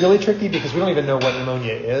 Pneumonia is really tricky because we don't even know what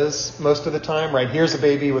pneumonia is most of the time, right? Here's a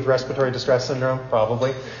baby with respiratory distress syndrome,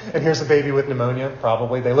 probably. And here's a baby with pneumonia,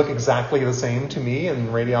 probably. They look exactly the same to me, and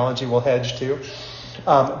radiology will hedge too.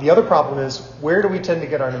 The other problem is, where do we tend to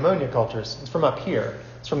get our pneumonia cultures? It's from up here.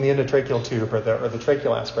 It's from the endotracheal tube or the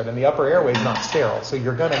tracheal aspirate, and the upper airway is not sterile, so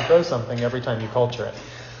you're going to grow something every time you culture it.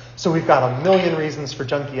 So we've got a million reasons for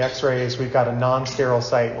junky x-rays. We've got a non-sterile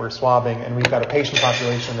site we're swabbing, and we've got a patient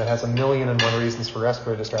population that has 1,000,001 reasons for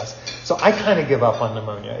respiratory distress. So I kind of give up on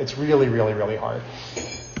pneumonia. It's really, really, really hard.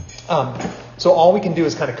 So all we can do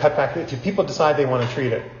is kind of cut back. If people decide they want to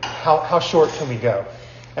treat it, how short can we go?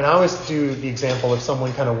 And I always do the example of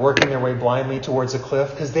someone kind of working their way blindly towards a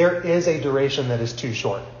cliff, because there is a duration that is too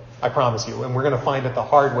short, I promise you, and we're going to find it the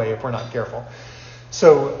hard way if we're not careful.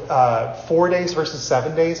 So 4 days versus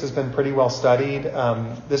 7 days has been pretty well studied.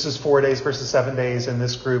 This is 4 days versus 7 days in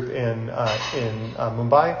this group in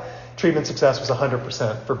Mumbai. Treatment success was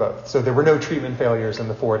 100% for both. So there were no treatment failures in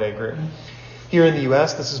the 4-day group. Here in the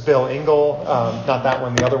U.S., this is Bill Engel, not that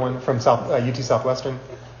one, the other one from UT Southwestern.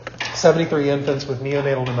 73 infants with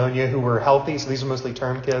neonatal pneumonia who were healthy. So these are mostly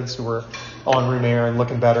term kids who were on room air and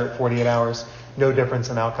looking better at 48 hours. No difference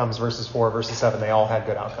in outcomes versus 4 versus 7. They all had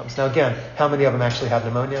good outcomes. Now, again, how many of them actually had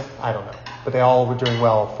pneumonia? I don't know. But they all were doing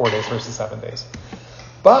well 4 days versus 7 days.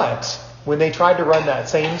 But when they tried to run that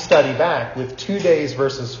same study back with 2 days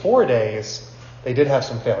versus 4 days, they did have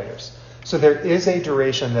some failures. So there is a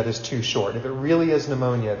duration that is too short. If it really is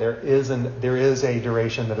pneumonia, there is a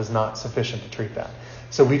duration that is not sufficient to treat that.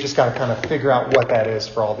 So we just got to kind of figure out what that is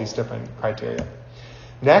for all these different criteria.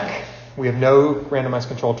 Neck, We have no randomized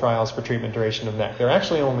controlled trials for treatment duration of neck. There are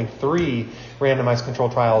actually only 3 randomized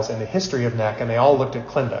controlled trials in the history of neck, and they all looked at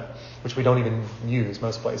Clinda, which we don't even use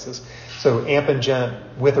most places. So AMP and GENT,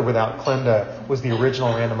 with or without Clinda, was the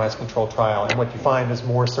original randomized controlled trial. And what you find is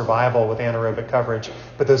more survival with anaerobic coverage,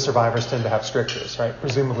 but those survivors tend to have strictures, right?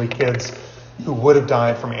 Presumably kids who would have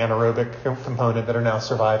died from anaerobic component that are now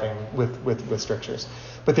surviving with strictures.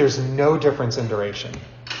 But there's no difference in duration.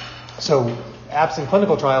 So absent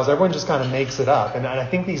clinical trials, everyone just kind of makes it up. And I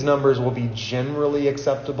think these numbers will be generally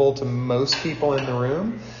acceptable to most people in the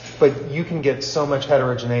room. But you can get so much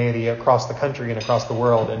heterogeneity across the country and across the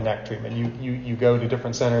world in neck treatment. You go to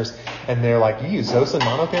different centers and they're like, you use Zosyn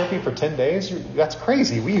monotherapy for 10 days? That's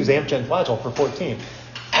crazy. We use Amgen Flagyl for 14.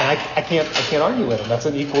 And I can't argue with them. That's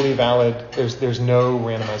an equally valid, there's no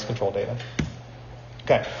randomized control data.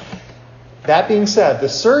 Okay. That being said, the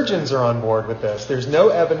surgeons are on board with this. There's no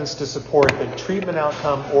evidence to support that treatment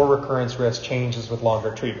outcome or recurrence risk changes with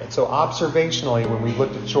longer treatment. So observationally, when we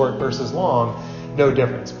looked at short versus long, no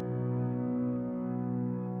difference.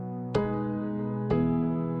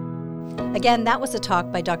 Again, that was a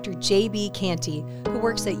talk by Dr. J.B. Canty, who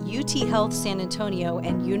works at UT Health San Antonio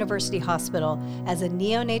and University Hospital as a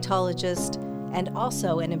neonatologist and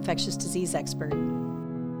also an infectious disease expert.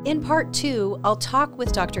 In part 2, I'll talk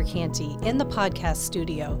with Dr. Canty in the podcast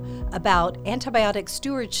studio about antibiotic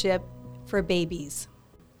stewardship for babies.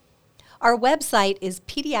 Our website is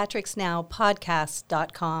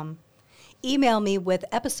pediatricsnowpodcast.com. Email me with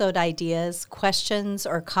episode ideas, questions,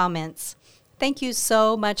 or comments. Thank you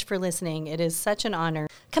so much for listening. It is such an honor.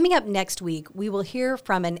 Coming up next week, we will hear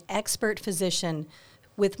from an expert physician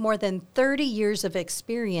with more than 30 years of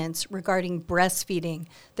experience regarding breastfeeding.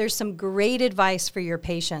 There's some great advice for your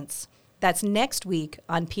patients. That's next week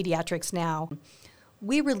on Pediatrics Now.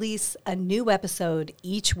 We release a new episode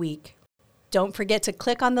each week. Don't forget to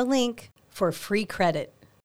click on the link for free credit.